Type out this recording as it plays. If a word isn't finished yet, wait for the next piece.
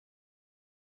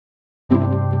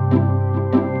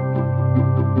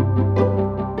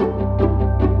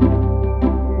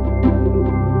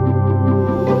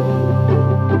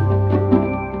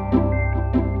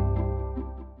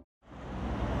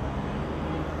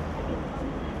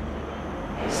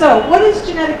So, what is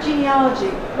genetic genealogy?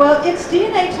 Well, it's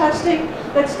DNA testing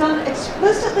that's done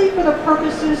explicitly for the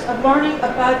purposes of learning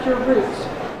about your roots.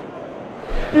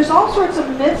 There's all sorts of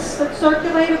myths that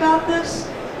circulate about this,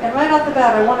 and right off the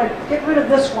bat, I want to get rid of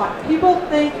this one. People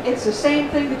think it's the same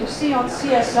thing that you see on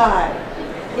CSI.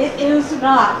 It is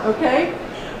not, okay?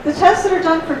 The tests that are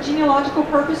done for genealogical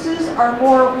purposes are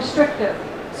more restrictive.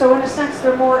 So in a sense,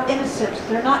 they're more innocent.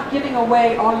 They're not giving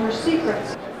away all your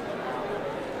secrets.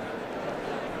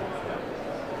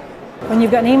 When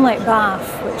you've got a name like Baff,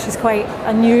 which is quite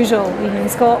unusual even in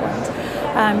Scotland,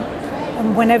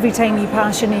 and when every time you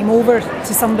pass your name over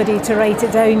to somebody to write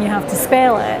it down, you have to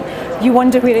spell it, you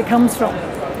wonder where it comes from,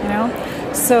 you know?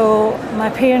 So my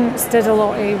parents did a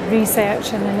lot of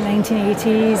research in the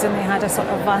 1980s, and they had a sort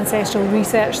of ancestral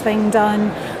research thing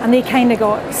done, and they kind of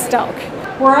got stuck.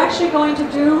 We're actually going to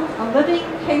do a living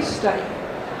case study.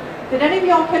 Did any of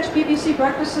y'all catch BBC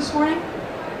Breakfast this morning?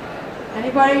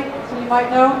 Anybody who you might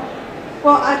know?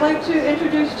 Well, I'd like to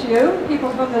introduce to you people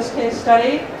from this case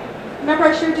study. Remember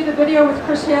I showed you the video with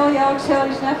Chris Haley, Alex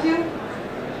Haley's nephew?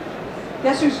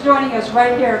 Guess who's joining us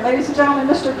right here? Ladies and gentlemen,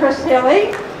 Mr. Chris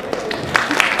Haley.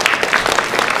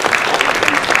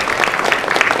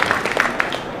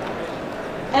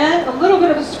 And a little bit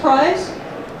of a surprise,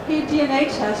 he DNA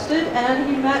tested and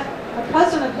he met a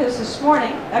cousin of his this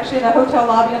morning, actually in a hotel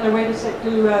lobby on their way to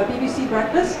BBC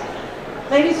Breakfast.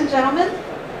 Ladies and gentlemen,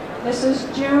 Mrs.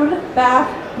 June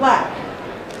Baff Black.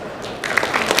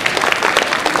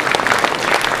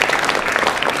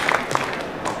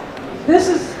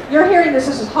 You're hearing this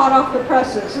is hot off the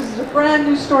presses. This is a brand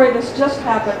new story that's just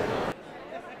happened.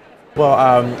 Well,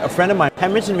 a friend of mine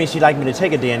had mentioned to me she'd like me to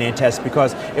take a DNA test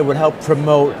because it would help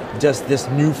promote just this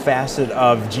new facet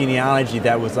of genealogy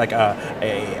that was like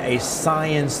a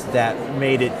science that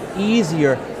made it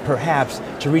easier, perhaps,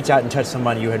 to reach out and touch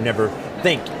somebody you had never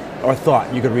think or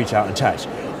thought you could reach out and touch.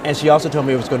 And she also told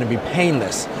me it was going to be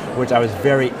painless, which I was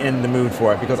very in the mood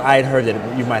for, because I had heard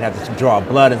that you might have to draw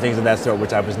blood and things of that sort,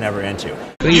 which I was never into.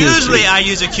 Usually I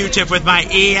use a Q-tip with my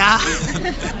ear.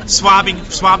 Swab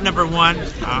number 1.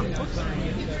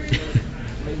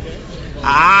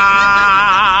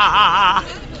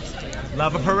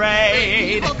 Love a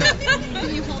parade.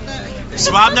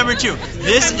 Swab number 2.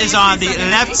 This is on the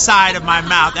left side of my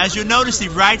mouth. As you notice, the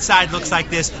right side looks like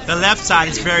this. The left side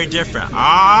is very different.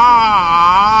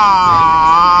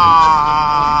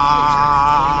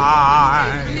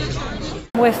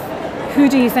 With Who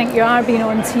Do You Think You Are being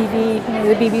on TV, you know,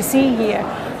 the BBC here,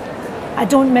 I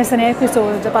don't miss an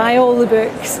episode. I buy all the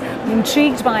books. I'm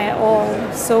intrigued by it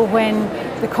all. So when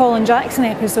the Colin Jackson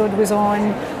episode was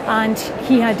on and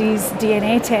he had his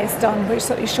DNA test done, which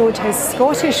sort of showed his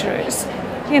Scottish roots,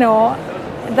 you know,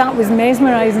 that was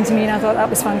mesmerising to me, and I thought that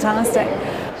was fantastic.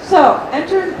 So,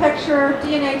 enter the picture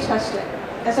DNA testing.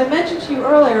 As I mentioned to you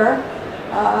earlier,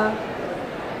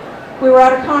 we were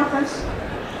at a conference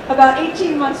about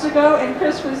 18 months ago, and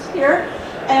Chris was here,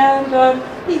 and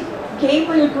he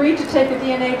gamely agreed to take a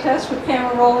DNA test with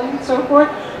camera rolling and so forth.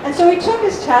 And so he took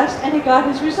his test and he got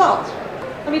his results.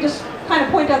 Let me just kind of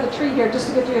point out the tree here just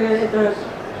to give you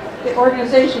the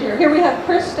organization here. Here we have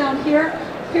Chris down here.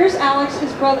 Here's Alex,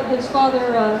 his father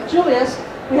Julius.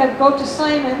 We have Bota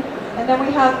Simon, and then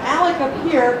we have Alec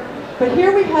up here. But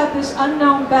here we have this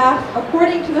unknown Baff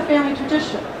according to the family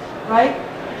tradition, right?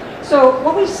 So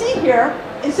what we see here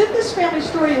is if this family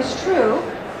story is true,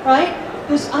 right?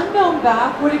 This unknown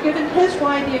Baff would have given his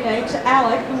Y DNA to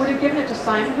Alec, who would have given it to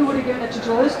Simon, who would have given it to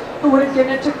Julius, who would have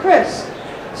given it to Chris.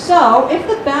 So, if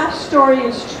the Baff story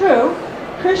is true,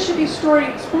 Chris should be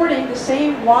sporting the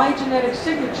same Y genetic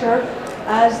signature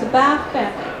as the Baff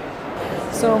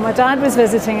family. So my dad was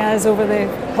visiting us over the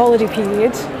holiday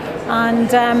period and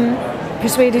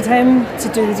persuaded him to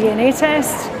do the DNA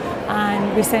test,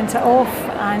 and we sent it off,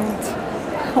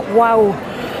 and wow.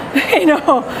 You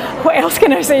know, what else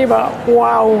can I say about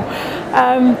wow?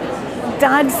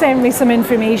 Dad sent me some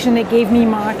information that gave me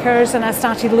markers, and I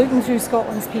started looking through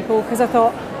Scotland's people because I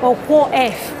thought, well, what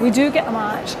if we do get a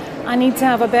match? I need to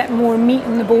have a bit more meat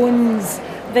in the bones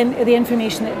than the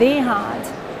information that they had.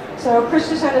 So Chris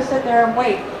just had to sit there and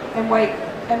wait and wait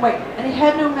and wait, and he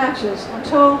had no matches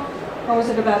until, what was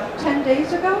it, about 10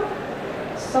 days ago?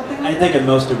 Something like I think at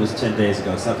most it was 10 days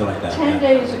ago, something like that. 10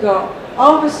 days ago.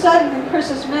 All of a sudden, in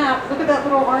Chris's map, look at that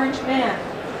little orange man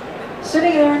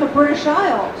sitting there in the British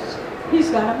Isles. He's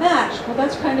got a match. Well,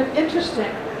 that's kind of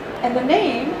interesting. And the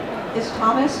name is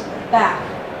Thomas Baff.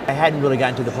 I hadn't really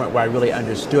gotten to the point where I really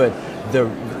understood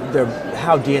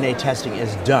how DNA testing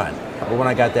is done. But when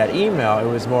I got that email, it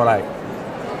was more like,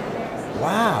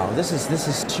 wow, this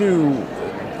is too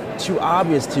too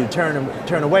obvious to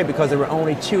turn away, because there were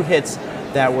only 2 hits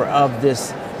that were of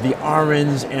this, the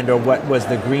orange and or what was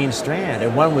the green strand,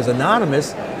 and one was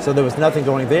anonymous, so there was nothing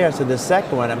going there. So the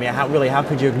second one, I mean, how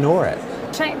could you ignore it?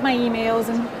 Checked my emails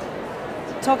and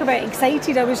talk about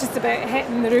excited. I was just about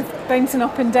hitting the roof, bouncing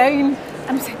up and down. And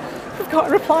I was like, we've got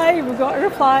a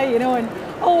reply, you know, and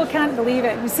oh, I can't believe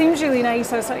it. It seems really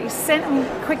nice. I sort of sent him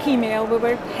a quick email. We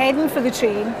were heading for the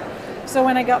train. So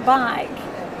when I got back,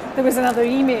 there was another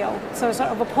email. So I sort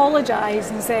of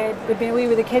apologised and said we'd been away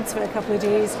with the kids for a couple of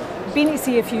days, been to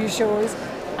see a few shows.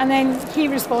 And then he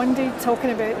responded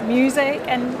talking about music,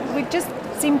 and we just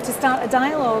seemed to start a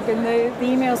dialogue, and the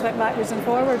emails went backwards and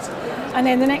forwards. And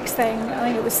then the next thing, I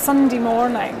think it was Sunday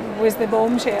morning, was the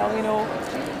bombshell, you know.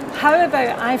 How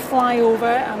about I fly over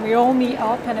and we all meet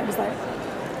up, and it was like,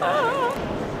 ah.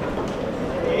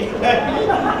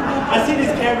 I see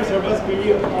these cameras, so it must be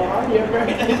you. Oh, you're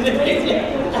very nice to meet you.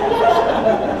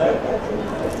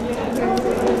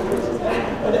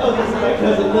 Oh, this is my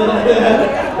cousin Lynn.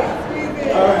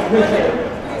 All right.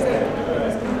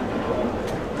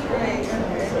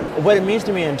 What it means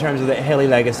to me in terms of the Haley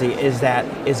legacy is that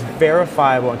it's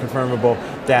verifiable and confirmable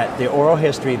that the oral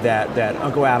history that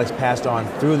Uncle Alex passed on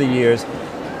through the years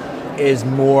is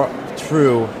more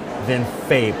true than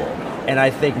fable. And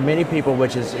I think many people,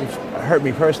 which has hurt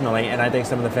me personally, and I think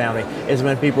some of the family, is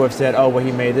when people have said, oh, well,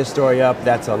 he made this story up,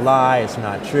 that's a lie, it's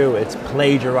not true, it's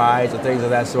plagiarized, or things of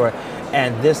that sort.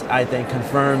 And this, I think,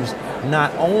 confirms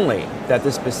not only that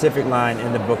this specific line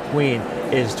in the book Queen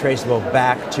is traceable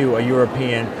back to a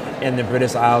European in the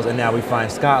British Isles, and now we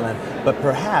find Scotland, but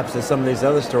perhaps that some of these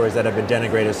other stories that have been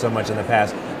denigrated so much in the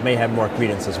past may have more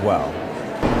credence as well.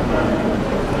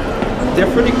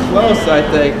 They're pretty close, I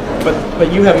think,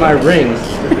 but you have my rings.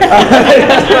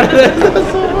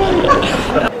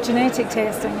 Genetic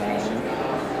testing,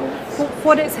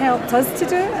 what it's helped us to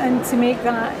do, and to make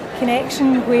that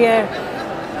connection where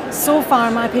so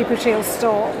far my paper trail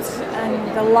stopped,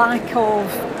 and the lack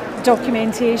of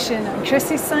documentation on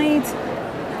Chris's side,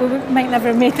 we might never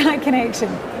have made that connection.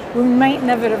 We might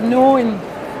never have known.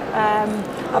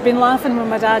 I've been laughing with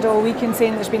my dad all week and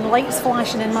saying there's been lights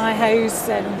flashing in my house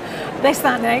and this,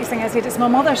 that and the next thing. I said, it's my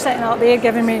mother sitting up there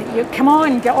giving me, come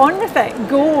on, get on with it,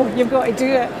 go, you've got to do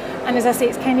it. And as I say,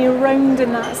 it's kind of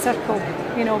rounding that circle,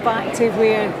 you know, back to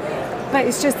where, but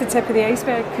it's just the tip of the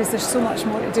iceberg, because there's so much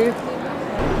more to do.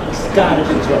 Scottish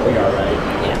is what we are, right?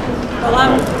 Yeah. Well,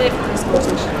 I'm definitely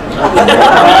Scottish. All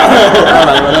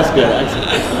right, well, that's good.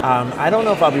 Excellent. I don't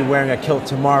know if I'll be wearing a kilt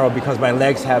tomorrow because my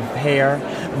legs have hair,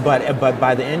 but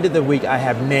by the end of the week I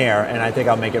have nair, and I think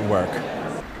I'll make it work.